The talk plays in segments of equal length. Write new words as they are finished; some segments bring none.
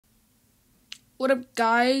What up,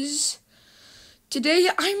 guys? Today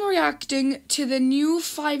I'm reacting to the new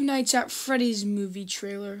Five Nights at Freddy's movie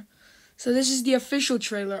trailer. So this is the official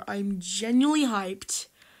trailer. I'm genuinely hyped.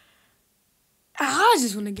 I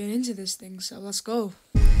just want to get into this thing, so let's go.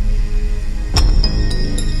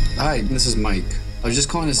 Hi, this is Mike. I was just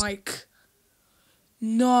calling to... Mike.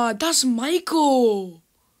 Nah, that's Michael.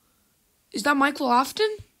 Is that Michael Afton?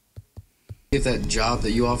 If that job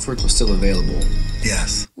that you offered was still available.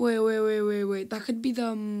 Yes. Wait. That could be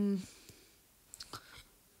the,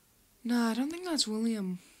 Nah, I don't think that's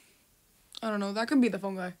William. I don't know. That could be the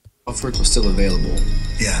phone guy. Offered was still available.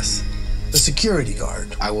 Yes. The security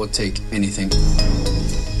guard. I will take anything.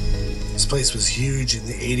 This place was huge in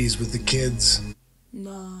the 80s with the kids.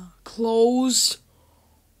 Nah. Closed.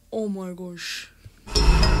 Oh my gosh.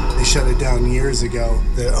 They shut it down years ago.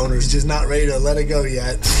 The owner's just not ready to let it go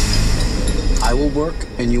yet. I will work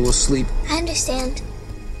and you will sleep. I understand.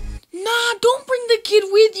 Nah, don't bring the kid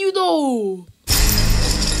with you though.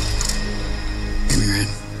 Come here, Ed.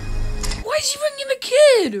 Why is he bringing the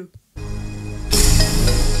kid?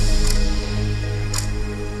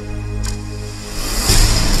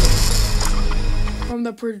 From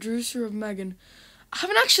the producer of Megan. I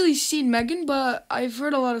haven't actually seen Megan, but I've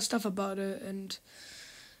heard a lot of stuff about it, and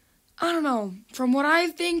I don't know. From what I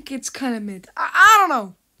think, it's kind of mid. I don't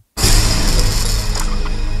know.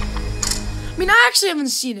 I mean, I actually haven't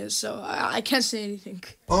seen it, so I can't say anything.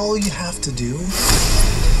 All you have to do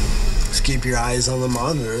is keep your eyes on the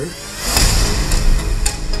monitor.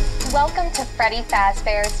 Welcome to Freddy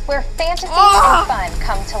Fazbear's, where fantasy and fun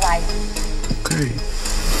come to life. Okay.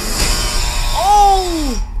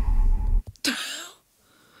 Oh!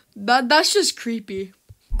 That's just creepy.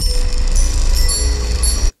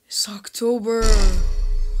 It's October.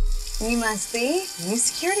 You must be new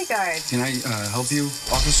security guard. Can I help you,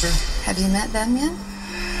 officer? Have you met them yet?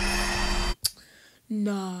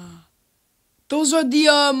 Nah. Those are the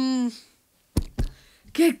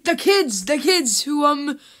kids who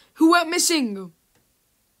went missing.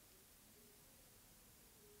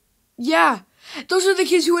 Yeah. Those are the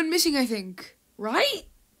kids who went missing, I think. Right?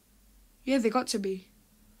 Yeah, they got to be.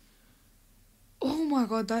 Oh my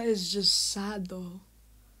god, that is just sad though.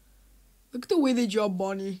 Look at the way they draw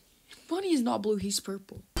Bonnie. Bonnie is not blue, he's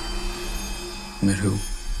purple. Met who?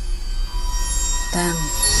 Them.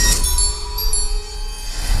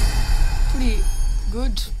 Pretty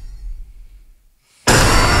good.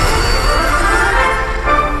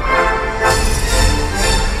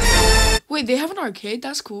 Wait, they have an arcade?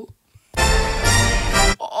 That's cool.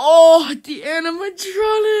 Oh, the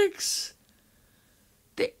animatronics!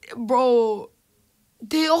 Bro,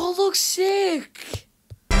 they all look sick.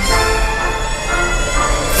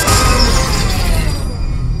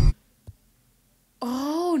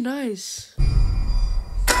 Oh, nice.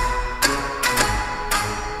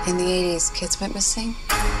 In the 80s, kids went missing.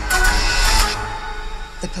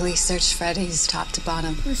 The police searched Freddy's top to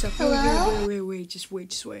bottom. Wait a second. Hello? Wait. Just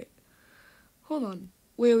wait. Hold on.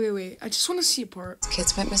 Wait. I just want to see a part.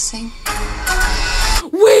 Kids went missing.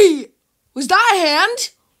 Wait! Was that a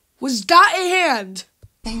hand? Was that a hand?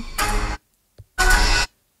 Thing.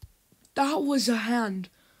 That was a hand.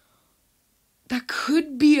 That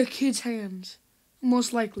could be a kid's hand.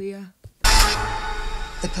 Most likely, yeah.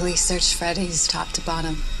 The police searched Freddy's top to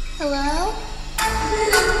bottom. Hello?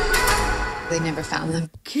 They never found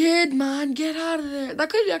them. Kid, man, get out of there. That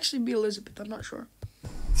could actually be Elizabeth, I'm not sure.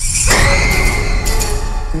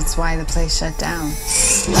 That's why the place shut down.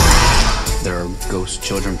 There are ghost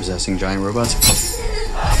children possessing giant robots.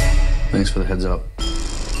 Thanks for the heads up.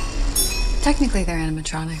 Technically, they're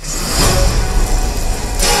animatronics.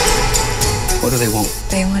 What do they want?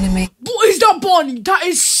 They want to make Boy, is that Bonnie? That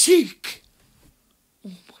is sick.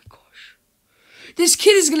 Oh my gosh. This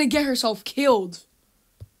kid is gonna get herself killed.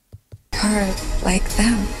 her like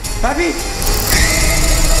them. Pappy!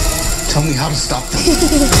 Tell me how to stop them.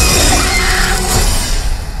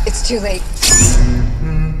 It's too late.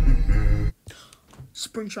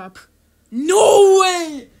 Springtrap. No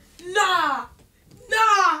way! Nah!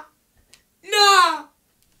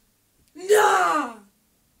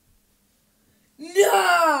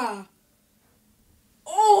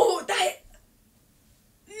 Oh, that...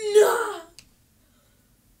 Nah!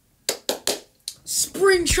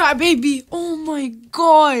 Springtrap, baby! Oh my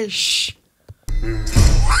gosh!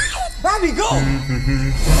 Bobby, go!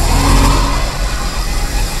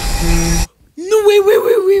 No,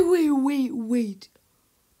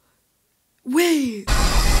 wait.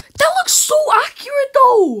 That looks so accurate,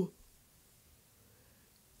 though.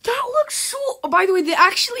 That looks so... Oh, by the way, they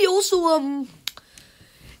actually also,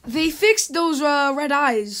 they fixed those, red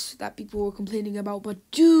eyes that people were complaining about. But,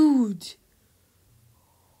 dude,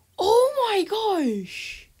 Oh my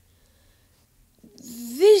gosh.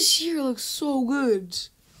 This here looks so good.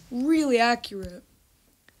 Really accurate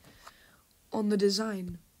on the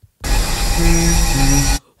design.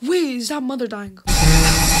 Wait, is that mother dying?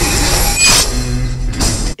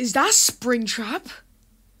 Is that Springtrap?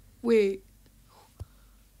 Wait.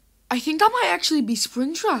 I think that might actually be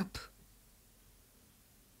Springtrap.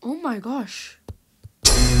 Oh my gosh.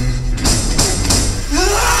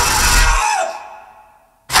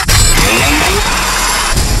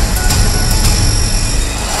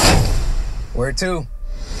 Where to?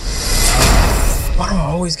 Why do I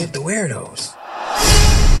always get the weirdos?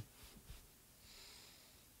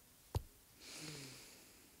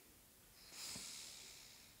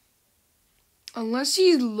 Unless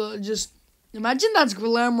he's just... Imagine that's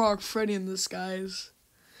Glamrock Freddy in disguise.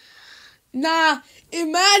 Nah,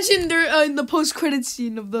 imagine they're in the post-credit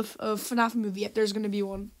scene of the FNAF movie, if there's gonna be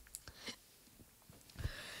one.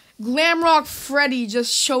 Glamrock Freddy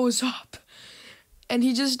just shows up. And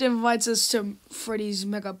he just invites us to Freddy's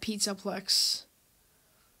Mega Pizzaplex.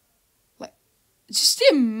 Like, just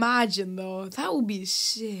imagine though, that would be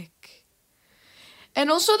sick. And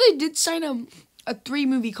also they did sign a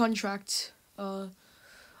 3-movie contract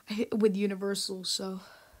with Universal, so.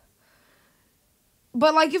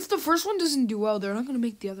 But like, if the first one doesn't do well, they're not gonna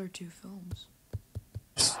make the other 2 films.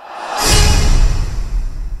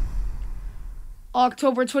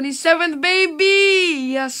 October 27th,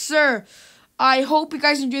 baby! Yes, sir. I hope you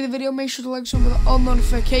guys enjoyed the video. Make sure to like, share with all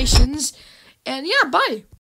notifications. And yeah, bye.